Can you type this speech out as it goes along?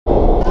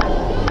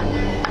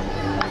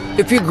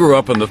If you grew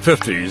up in the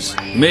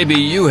 50s, maybe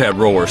you had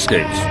roller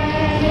skates,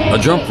 a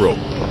jump rope,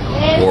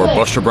 or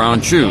Buster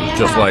Brown shoes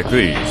just like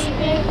these.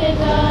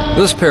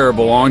 This pair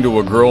belonged to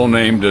a girl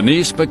named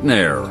Denise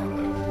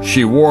McNair.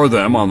 She wore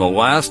them on the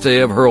last day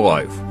of her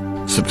life,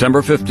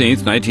 September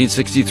 15th,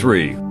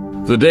 1963,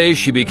 the day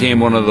she became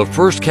one of the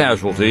first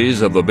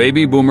casualties of the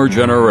baby boomer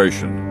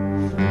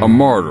generation, a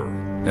martyr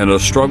in a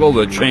struggle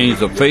that changed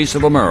the face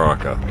of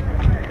America.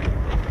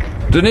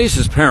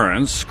 Denise's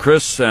parents,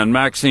 Chris and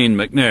Maxine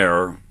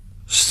McNair,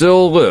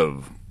 still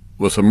live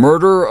with the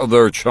murder of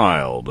their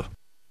child.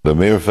 The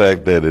mere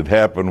fact that it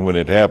happened when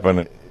it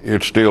happened,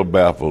 it still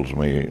baffles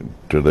me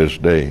to this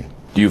day.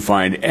 Do you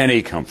find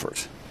any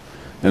comfort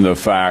in the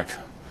fact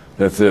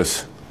that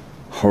this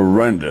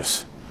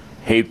horrendous,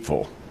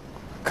 hateful,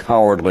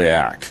 cowardly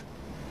act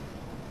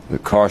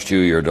that cost you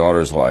your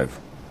daughter's life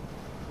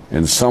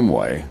in some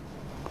way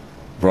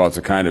brought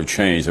the kind of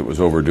change that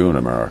was overdue in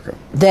America?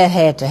 That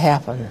had to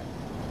happen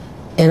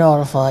in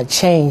order for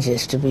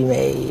changes to be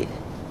made.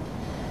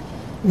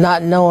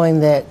 Not knowing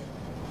that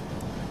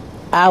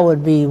I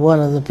would be one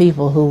of the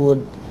people who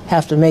would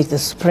have to make the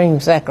supreme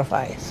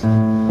sacrifice.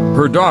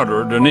 Her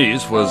daughter,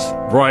 Denise, was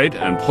bright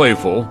and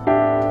playful,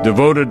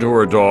 devoted to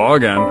her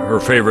dog and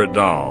her favorite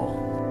doll.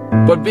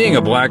 But being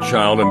a black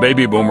child and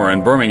baby boomer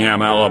in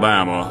Birmingham,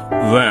 Alabama,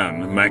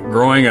 then meant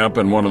growing up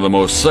in one of the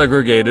most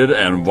segregated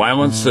and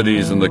violent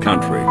cities in the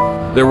country.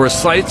 There were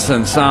sights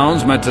and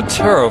sounds meant to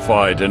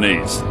terrify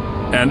Denise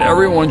and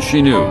everyone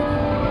she knew.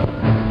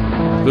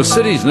 The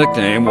city's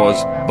nickname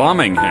was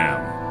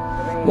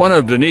Bombingham. One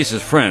of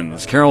Denise's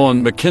friends,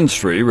 Carolyn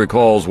McKinstry,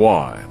 recalls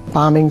why.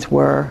 Bombings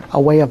were a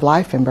way of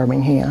life in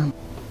Birmingham.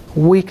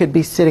 We could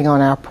be sitting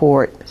on our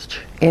porch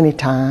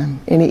anytime,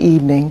 any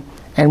evening,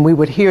 and we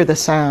would hear the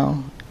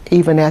sound.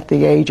 Even at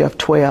the age of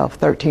 12,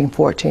 13,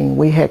 14,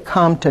 we had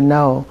come to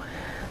know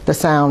the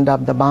sound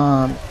of the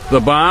bomb. The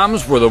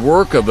bombs were the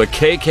work of the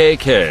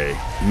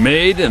KKK,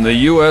 made in the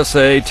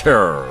USA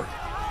terror.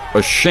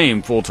 A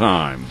shameful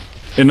time.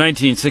 In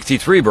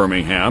 1963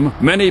 Birmingham,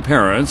 many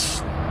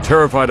parents,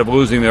 terrified of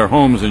losing their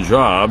homes and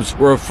jobs,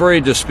 were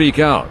afraid to speak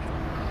out.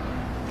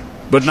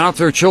 But not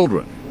their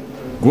children.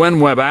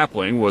 Gwen Webb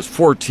Appling was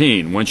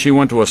 14 when she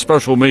went to a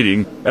special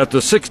meeting at the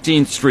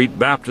 16th Street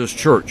Baptist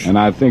Church. And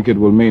I think it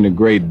will mean a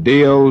great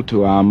deal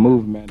to our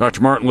movement.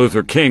 Dr. Martin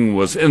Luther King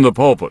was in the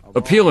pulpit,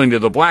 appealing to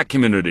the black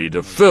community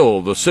to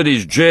fill the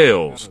city's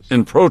jails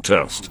in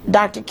protest.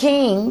 Dr.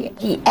 King,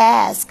 he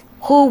asked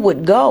who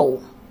would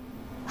go.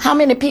 How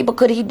many people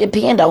could he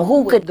depend on?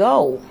 Who could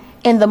go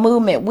in the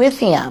movement with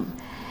him?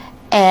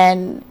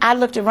 And I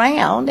looked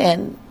around,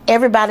 and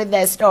everybody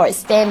that started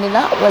standing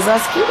up was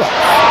us kids.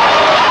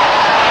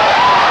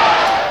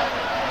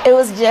 It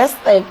was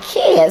just the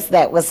kids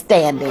that was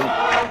standing.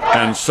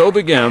 And so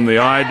began the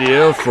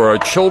idea for a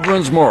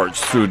children's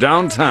march through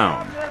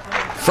downtown.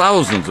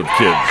 Thousands of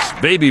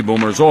kids, baby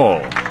boomers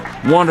all,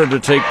 wanted to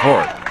take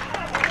part.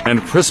 And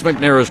Chris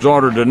McNair's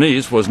daughter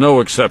Denise was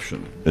no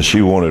exception.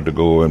 She wanted to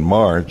go and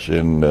march,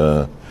 and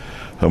her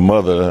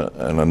mother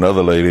and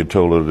another lady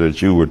told her that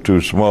you were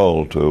too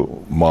small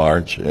to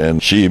march,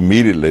 and she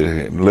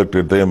immediately looked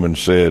at them and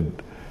said,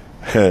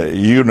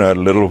 "You're not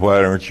little,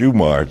 why aren't you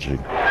marching?"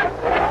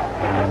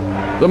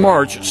 The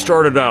march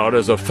started out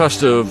as a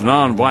festive,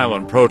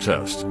 nonviolent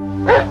protest.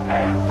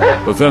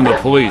 But then the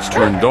police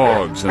turned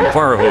dogs and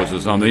fire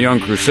hoses on the young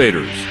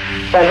crusaders.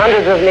 And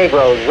hundreds of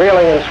Negroes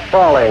reeling and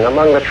sprawling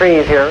among the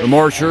trees here. The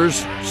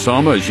marchers,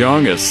 some as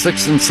young as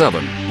 6 and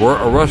 7, were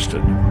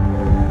arrested.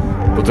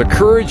 But the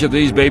courage of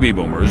these baby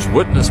boomers,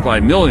 witnessed by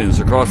millions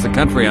across the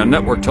country on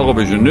network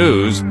television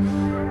news,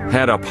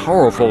 had a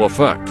powerful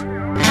effect.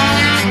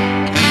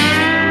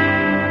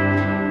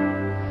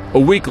 A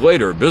week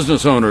later,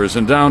 business owners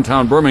in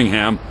downtown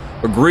Birmingham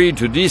agreed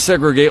to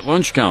desegregate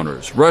lunch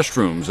counters,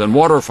 restrooms, and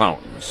water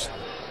fountains.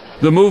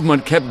 The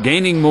movement kept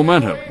gaining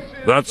momentum.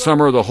 That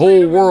summer, the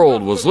whole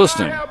world was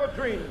listening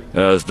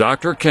as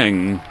Dr.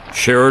 King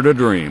shared a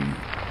dream.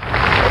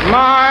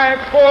 My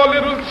poor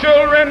little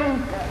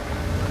children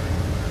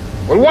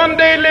will one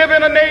day live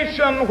in a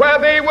nation where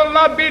they will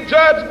not be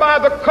judged by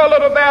the color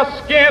of their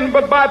skin,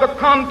 but by the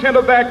content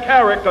of their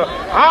character.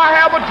 I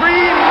have a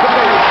dream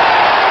today.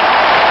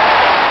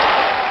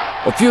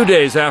 A few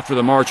days after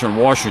the March on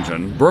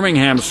Washington,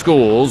 Birmingham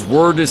schools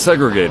were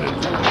desegregated.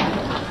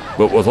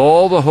 But with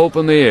all the hope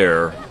in the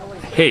air,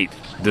 hate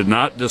did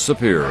not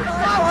disappear.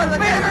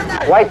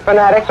 White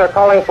fanatics are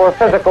calling for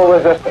physical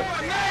resistance.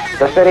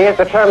 The city is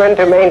determined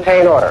to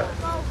maintain order.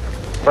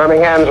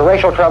 Birmingham's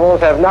racial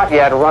troubles have not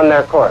yet run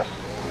their course.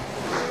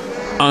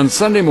 On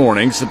Sunday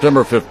morning,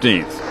 September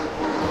 15th,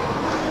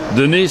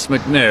 Denise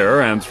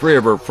McNair and 3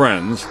 of her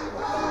friends,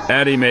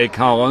 Addie Mae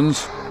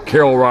Collins,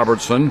 Carol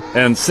Robertson,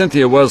 and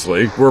Cynthia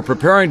Wesley, were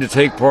preparing to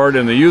take part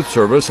in the youth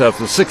service at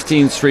the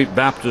 16th Street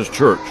Baptist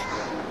Church.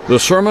 The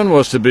sermon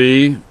was to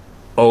be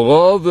a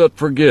love that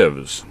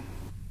forgives.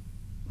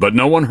 But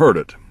no one heard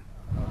it.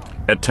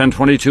 At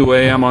 10:22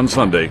 a.m. on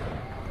Sunday,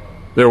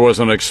 there was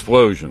an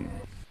explosion.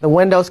 The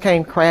windows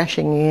came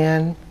crashing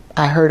in.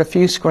 I heard a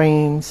few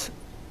screams.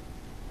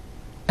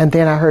 And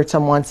then I heard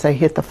someone say,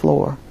 hit the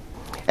floor.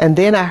 And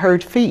then I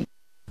heard feet.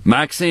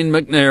 Maxine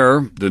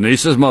McNair,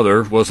 Denise's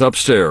mother, was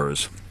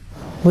upstairs.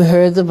 We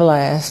heard the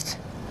blast,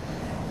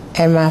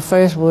 and my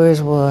first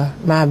words were,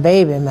 my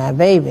baby, my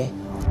baby.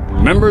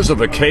 Members of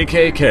the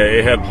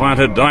KKK had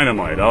planted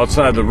dynamite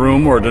outside the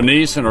room where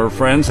Denise and her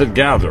friends had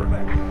gathered.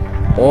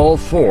 All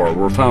four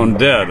were found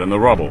dead in the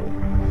rubble.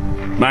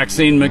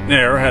 Maxine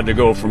McNair had to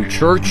go from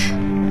church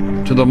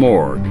to the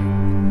morgue.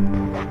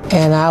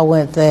 And I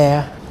went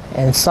there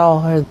and saw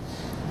her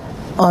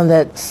on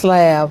that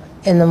slab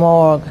in the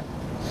morgue,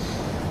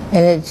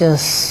 and it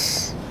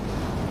just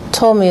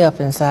tore me up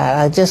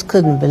inside. I just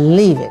couldn't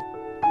believe it.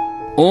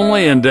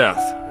 Only in death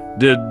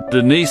did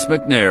Denise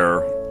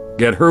McNair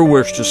get her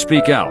wish to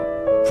speak out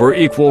for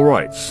equal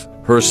rights.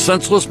 Her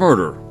senseless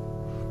murder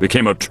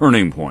became a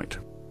turning point.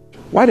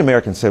 White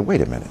Americans said,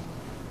 wait a minute,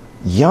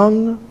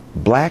 young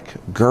black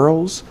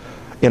girls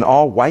in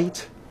all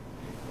white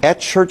at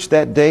church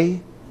that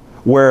day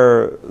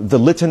where the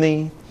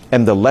litany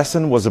and the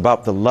lesson was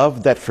about the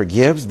love that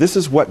forgives. This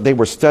is what they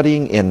were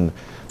studying in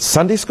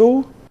Sunday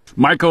school?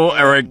 Michael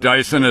Eric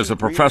Dyson is a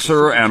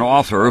professor and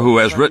author who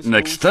has written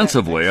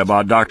extensively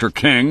about Dr.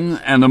 King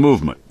and the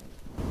movement.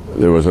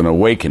 There was an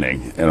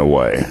awakening, in a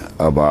way,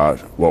 about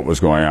what was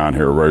going on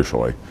here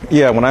racially.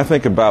 Yeah, when I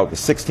think about the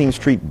 16th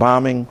Street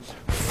bombing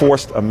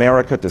forced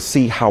America to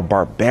see how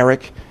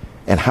barbaric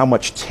and how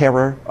much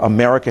terror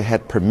America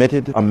had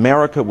permitted,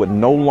 America would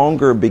no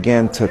longer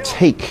begin to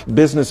take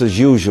business as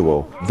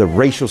usual, the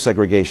racial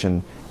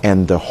segregation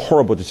and the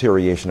horrible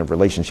deterioration of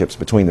relationships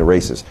between the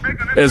races.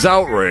 As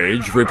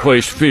outrage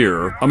replaced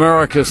fear,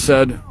 America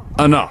said,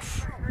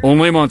 enough.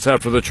 Only months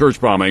after the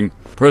church bombing,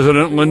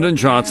 President Lyndon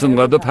Johnson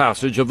led the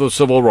passage of the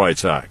Civil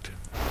Rights Act.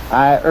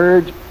 I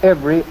urge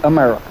every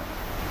American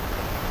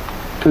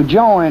to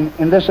join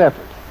in this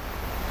effort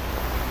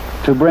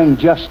to bring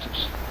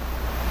justice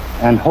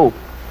and hope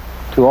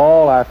to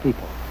all our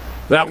people.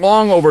 That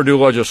long overdue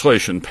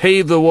legislation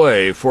paved the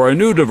way for a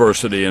new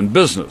diversity in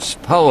business,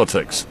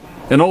 politics,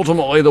 and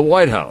ultimately the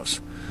White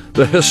House.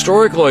 The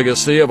historic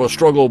legacy of a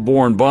struggle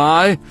born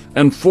by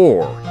and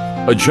for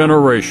a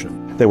generation.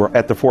 They were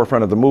at the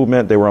forefront of the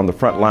movement. They were on the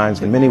front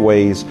lines. In many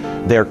ways,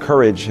 their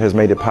courage has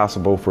made it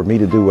possible for me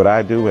to do what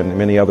I do and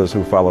many others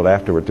who followed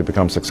afterward to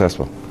become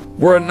successful.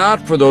 Were it not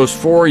for those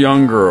four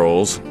young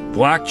girls,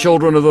 black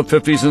children of the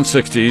 50s and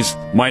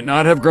 60s might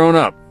not have grown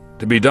up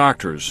to be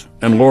doctors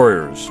and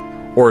lawyers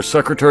or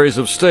secretaries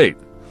of state,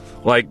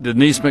 like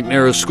Denise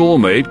McNair's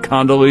schoolmate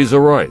Condoleezza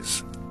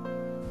Rice.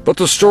 But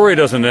the story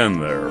doesn't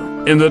end there.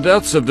 In the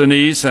deaths of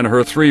Denise and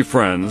her three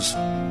friends,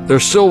 there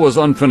still was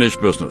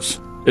unfinished business.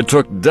 It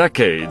took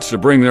decades to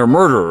bring their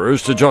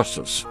murderers to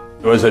justice.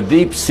 There was a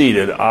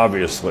deep-seated,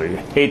 obviously,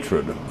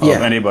 hatred of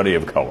anybody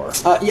of color.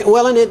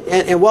 Well,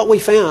 and what we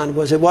found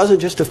was it wasn't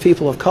just of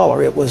people of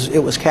color. It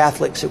was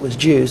Catholics. It was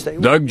Jews.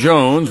 Doug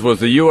Jones was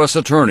the U.S.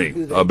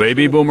 attorney, a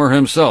baby boomer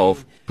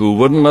himself, who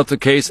wouldn't let the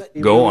case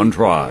go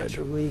untried.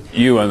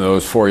 You and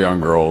those four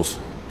young girls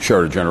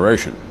shared a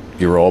generation.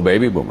 You were all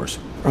baby boomers.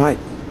 Right.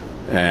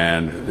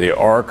 And the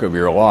arc of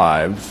your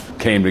lives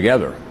came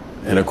together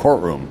in a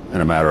courtroom,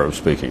 in a matter of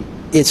speaking.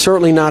 It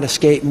certainly not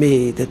escaped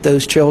me that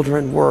those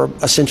children were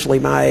essentially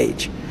my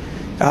age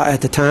at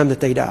the time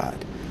that they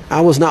died.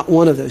 I was not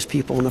one of those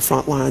people on the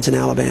front lines in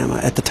Alabama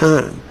at the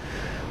time,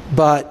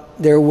 but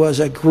there was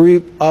a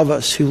group of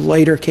us who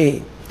later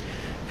came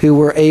who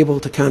were able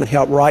to kind of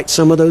help right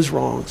some of those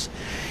wrongs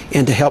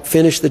and to help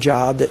finish the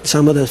job that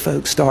some of those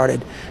folks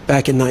started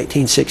back in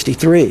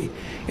 1963.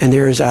 And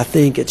there is, I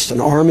think, it's an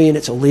army and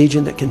it's a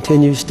legion that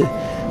continues to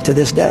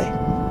this day.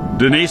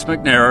 Denise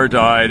McNair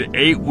died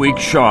 8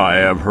 weeks shy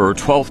of her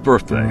 12th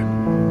birthday,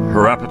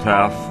 her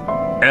epitaph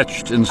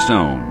etched in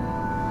stone.